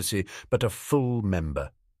conspiracy, but a full member.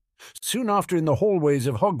 Soon after, in the hallways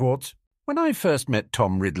of Hogwarts, "When I first met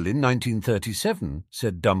Tom Riddle in 1937,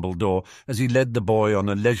 said Dumbledore, as he led the boy on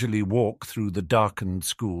a leisurely walk through the darkened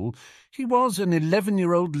school, "he was an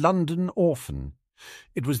 11-year-old London orphan.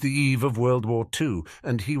 It was the eve of World War II,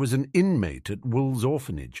 and he was an inmate at Wool's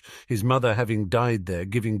Orphanage, his mother having died there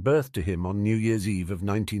giving birth to him on New Year's Eve of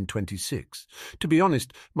 1926. To be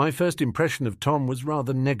honest, my first impression of Tom was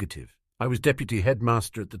rather negative. I was deputy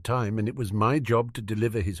headmaster at the time, and it was my job to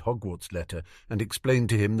deliver his Hogwarts letter and explain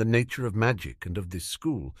to him the nature of magic and of this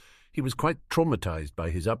school. He was quite traumatized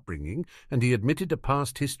by his upbringing, and he admitted a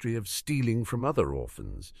past history of stealing from other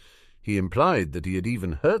orphans. He implied that he had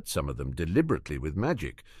even hurt some of them deliberately with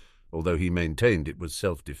magic, although he maintained it was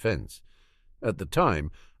self-defense. At the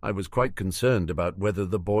time, I was quite concerned about whether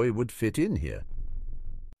the boy would fit in here."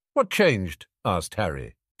 "What changed?" asked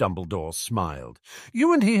Harry. Dumbledore smiled.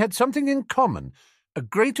 "You and he had something in common, a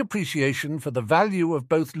great appreciation for the value of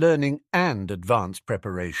both learning and advanced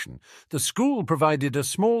preparation. The school provided a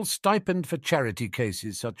small stipend for charity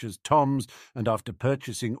cases such as Tom's, and after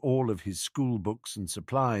purchasing all of his school books and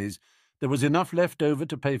supplies, there was enough left over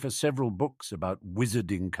to pay for several books about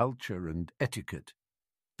wizarding culture and etiquette.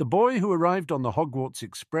 The boy who arrived on the Hogwarts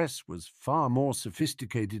Express was far more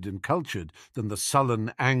sophisticated and cultured than the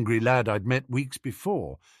sullen, angry lad I'd met weeks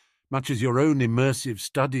before, much as your own immersive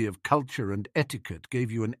study of culture and etiquette gave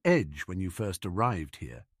you an edge when you first arrived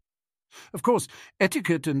here. Of course,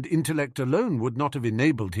 etiquette and intellect alone would not have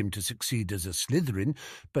enabled him to succeed as a Slytherin,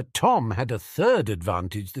 but Tom had a third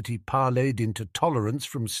advantage that he parlayed into tolerance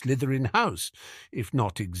from Slytherin House, if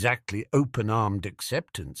not exactly open-armed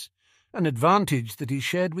acceptance. An advantage that he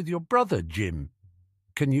shared with your brother, Jim.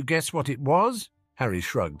 Can you guess what it was?" Harry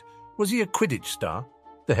shrugged. "Was he a Quidditch star?"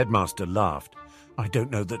 The headmaster laughed. "I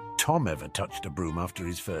don't know that Tom ever touched a broom after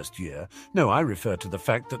his first year. No, I refer to the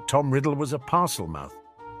fact that Tom Riddle was a Parselmouth."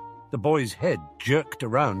 The boy's head jerked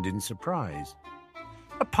around in surprise.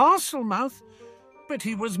 "A Parselmouth? But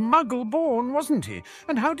he was Muggle-born, wasn't he?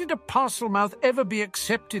 And how did a Parselmouth ever be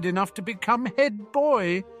accepted enough to become head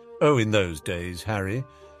boy?" "Oh, in those days, Harry.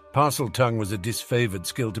 Parseltongue was a disfavoured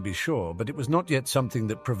skill to be sure, but it was not yet something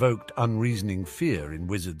that provoked unreasoning fear in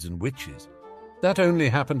wizards and witches. That only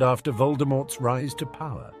happened after Voldemort's rise to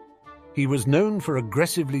power. He was known for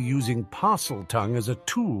aggressively using Parseltongue as a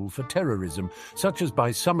tool for terrorism, such as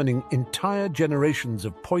by summoning entire generations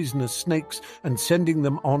of poisonous snakes and sending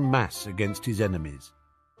them en masse against his enemies.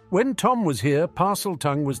 When Tom was here,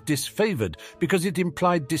 Parseltongue was disfavoured because it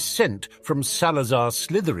implied descent from Salazar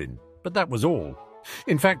Slytherin, but that was all.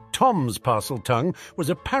 In fact, Tom's Parseltongue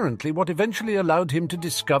was apparently what eventually allowed him to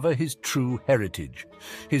discover his true heritage.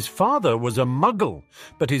 His father was a Muggle,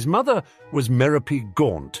 but his mother was Merope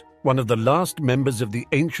Gaunt, one of the last members of the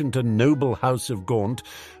ancient and noble House of Gaunt,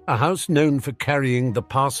 a house known for carrying the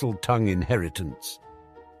Parseltongue inheritance.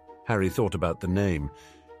 Harry thought about the name.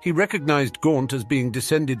 He recognized Gaunt as being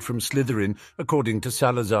descended from Slytherin according to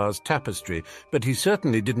Salazar's tapestry, but he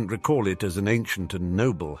certainly didn't recall it as an ancient and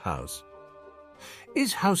noble house.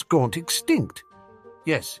 "Is House Gaunt extinct?"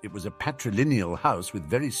 Yes, it was a patrilineal house with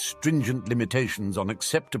very stringent limitations on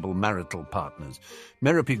acceptable marital partners.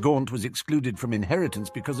 Merope Gaunt was excluded from inheritance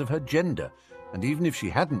because of her gender, and even if she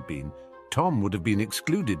hadn't been, Tom would have been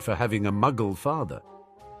excluded for having a Muggle father.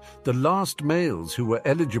 The last males who were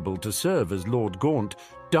eligible to serve as Lord Gaunt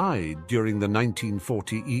died during the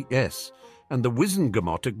 1940 ES, and the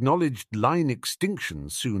Wizengamot acknowledged line extinction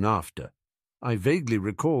soon after. I vaguely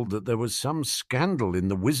recalled that there was some scandal in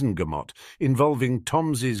the Wizengamot involving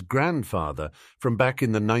Tom's grandfather from back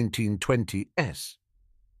in the 1920 S.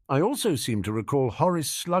 I also seem to recall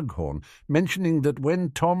Horace Slughorn mentioning that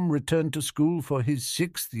when Tom returned to school for his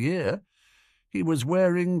 6th year, he was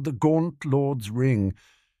wearing the Gaunt Lord's ring,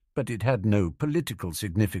 but it had no political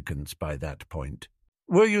significance by that point.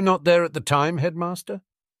 "Were you not there at the time, headmaster?"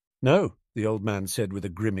 "No," the old man said with a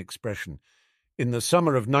grim expression. "In the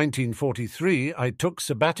summer of 1943, I took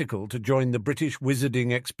sabbatical to join the British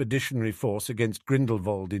Wizarding Expeditionary Force against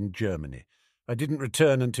Grindelwald in Germany. I didn't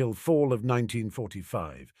return until fall of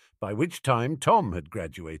 1945, by which time Tom had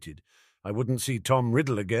graduated. I wouldn't see Tom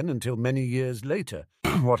Riddle again until many years later.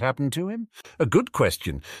 What happened to him? A good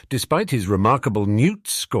question. Despite his remarkable Newt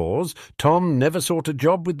scores, Tom never sought a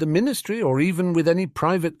job with the ministry or even with any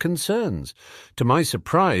private concerns. To my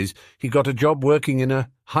surprise, he got a job working in a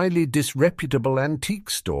highly disreputable antique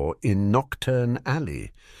store in Knockturn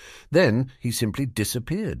Alley. Then he simply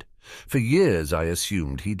disappeared. For years I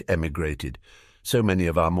assumed he'd emigrated. So many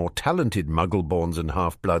of our more talented Muggle-borns and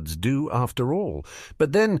half-bloods do, after all.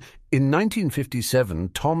 But then, in 1957,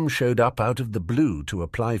 Tom showed up out of the blue to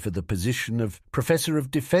apply for the position of Professor of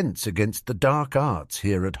Defence against the Dark Arts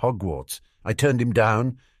here at Hogwarts. I turned him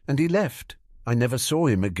down, and he left. I never saw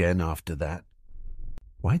him again after that."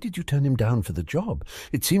 "Why did you turn him down for the job?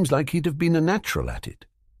 It seems like he'd have been a natural at it."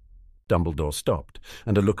 Dumbledore stopped,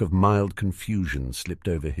 and a look of mild confusion slipped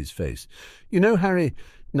over his face. "You know, Harry,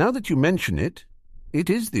 now that you mention it, it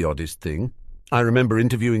is the oddest thing. I remember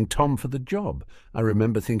interviewing Tom for the job. I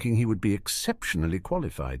remember thinking he would be exceptionally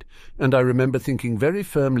qualified, and I remember thinking very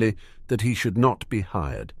firmly that he should not be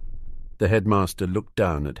hired." The headmaster looked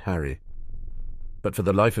down at Harry. "But for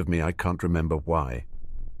the life of me I can't remember why."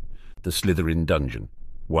 The Slytherin dungeon.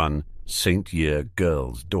 1 St. Year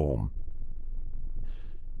girls' dorm.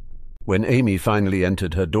 When Amy finally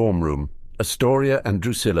entered her dorm room, Astoria and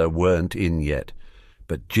Drusilla weren't in yet,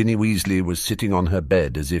 but Ginny Weasley was sitting on her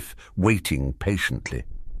bed as if waiting patiently.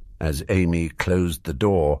 As Amy closed the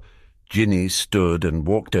door, Ginny stood and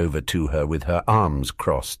walked over to her with her arms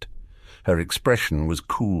crossed. Her expression was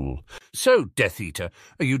cool. "So, Death Eater,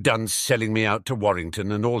 are you done selling me out to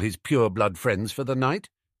Warrington and all his pure-blood friends for the night?"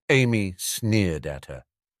 Amy sneered at her.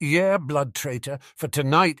 "Yeah, blood traitor, for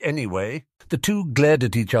tonight anyway." The two glared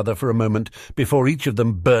at each other for a moment before each of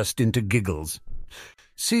them burst into giggles.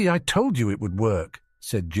 "See, I told you it would work,"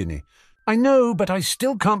 said Ginny. "I know, but I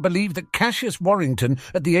still can't believe that Cassius Warrington,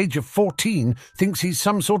 at the age of 14, thinks he's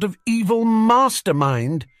some sort of evil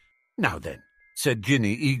mastermind." "Now then," said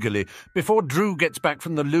Ginny eagerly, "before Drew gets back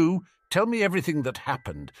from the loo, tell me everything that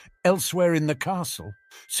happened elsewhere in the castle.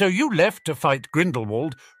 So you left to fight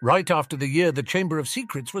Grindelwald right after the year the Chamber of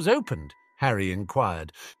Secrets was opened?" Harry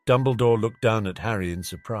inquired. Dumbledore looked down at Harry in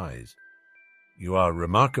surprise. "You are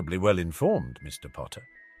remarkably well informed, Mr. Potter."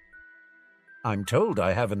 "I'm told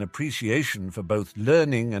I have an appreciation for both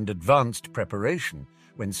learning and advanced preparation.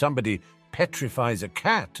 When somebody petrifies a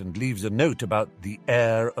cat and leaves a note about the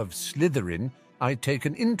heir of Slytherin, I take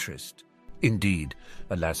an interest." "Indeed.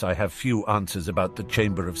 Alas, I have few answers about the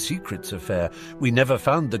Chamber of Secrets affair. We never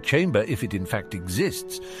found the chamber, if it in fact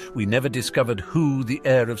exists. We never discovered who the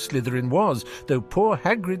heir of Slytherin was, though poor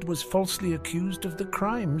Hagrid was falsely accused of the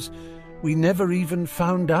crimes. We never even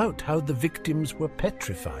found out how the victims were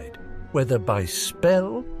petrified, whether by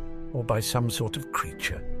spell or by some sort of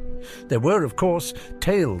creature. There were, of course,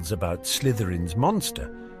 tales about Slytherin's monster,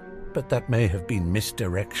 but that may have been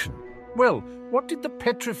misdirection." "Well, what did the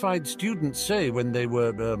petrified students say when they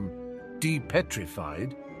were,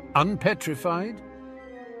 depetrified? Unpetrified?"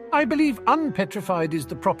 "I believe unpetrified is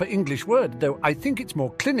the proper English word, though I think it's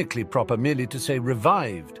more clinically proper merely to say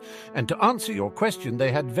revived. And to answer your question,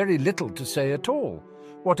 they had very little to say at all.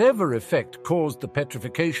 Whatever effect caused the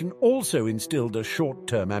petrification also instilled a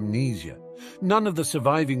short-term amnesia. None of the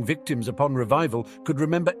surviving victims upon revival could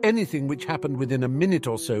remember anything which happened within a minute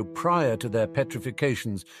or so prior to their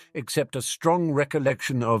petrifications, except a strong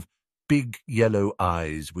recollection of big yellow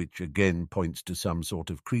eyes, which again points to some sort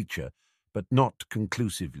of creature, but not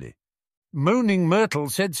conclusively." "Moaning Myrtle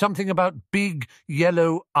said something about big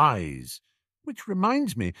yellow eyes. Which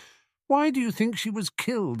reminds me, why do you think she was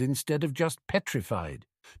killed instead of just petrified?"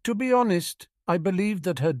 "To be honest, I believe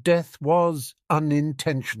that her death was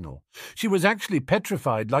unintentional. She was actually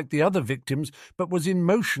petrified like the other victims, but was in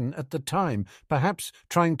motion at the time, perhaps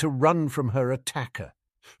trying to run from her attacker.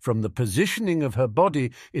 From the positioning of her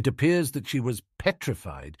body, it appears that she was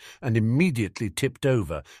petrified and immediately tipped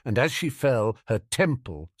over, and as she fell, her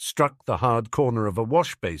temple struck the hard corner of a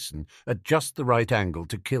wash basin at just the right angle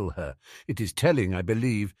to kill her. It is telling, I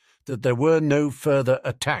believe, that there were no further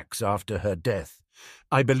attacks after her death.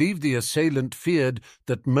 I believe the assailant feared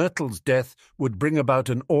that Myrtle's death would bring about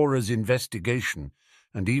an Aura's investigation,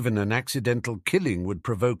 and even an accidental killing would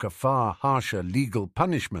provoke a far harsher legal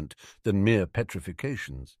punishment than mere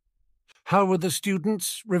petrifications." "How were the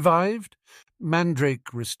students revived?"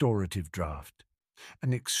 "Mandrake restorative draught.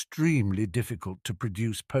 An extremely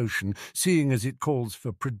difficult-to-produce potion, seeing as it calls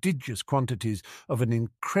for prodigious quantities of an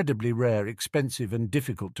incredibly rare, expensive, and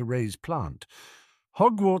difficult-to-raise plant.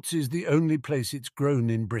 Hogwarts is the only place it's grown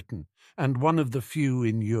in Britain, and one of the few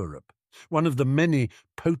in Europe. One of the many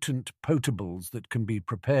potent potables that can be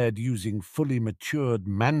prepared using fully matured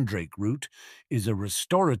mandrake root is a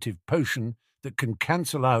restorative potion that can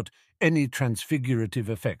cancel out any transfigurative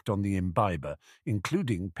effect on the imbiber,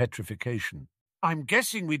 including petrification." "I'm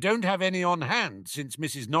guessing we don't have any on hand, since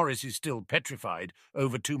Mrs. Norris is still petrified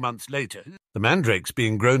over 2 months later." "The mandrakes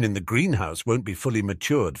being grown in the greenhouse won't be fully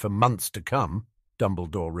matured for months to come,"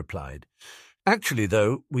 Dumbledore replied. "Actually,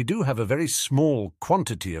 though, we do have a very small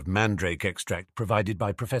quantity of mandrake extract provided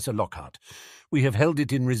by Professor Lockhart. We have held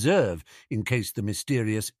it in reserve in case the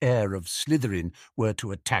mysterious heir of Slytherin were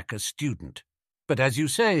to attack a student. But as you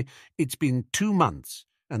say, it's been 2 months,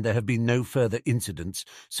 and there have been no further incidents,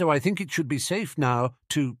 so I think it should be safe now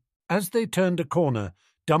to—" As they turned a corner,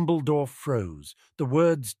 Dumbledore froze, the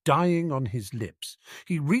words dying on his lips.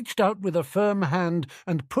 He reached out with a firm hand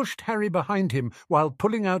and pushed Harry behind him while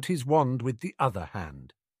pulling out his wand with the other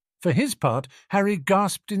hand. For his part, Harry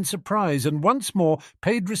gasped in surprise and once more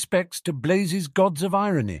paid respects to Blaze's gods of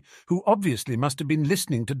irony, who obviously must have been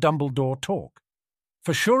listening to Dumbledore talk.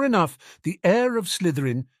 For sure enough, the heir of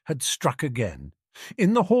Slytherin had struck again.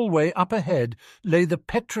 In the hallway up ahead lay the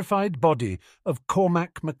petrified body of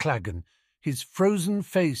Cormac McLaggen, his frozen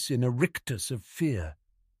face in a rictus of fear.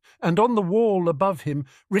 And on the wall above him,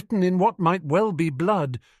 written in what might well be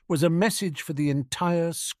blood, was a message for the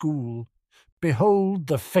entire school. "Behold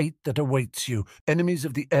the fate that awaits you, enemies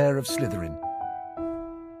of the heir of Slytherin."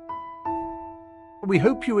 We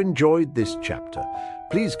hope you enjoyed this chapter.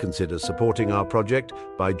 Please consider supporting our project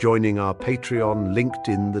by joining our Patreon linked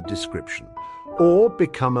in the description, or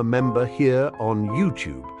become a member here on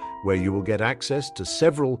YouTube, where you will get access to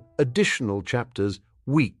several additional chapters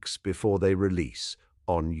weeks before they release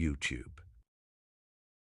on YouTube.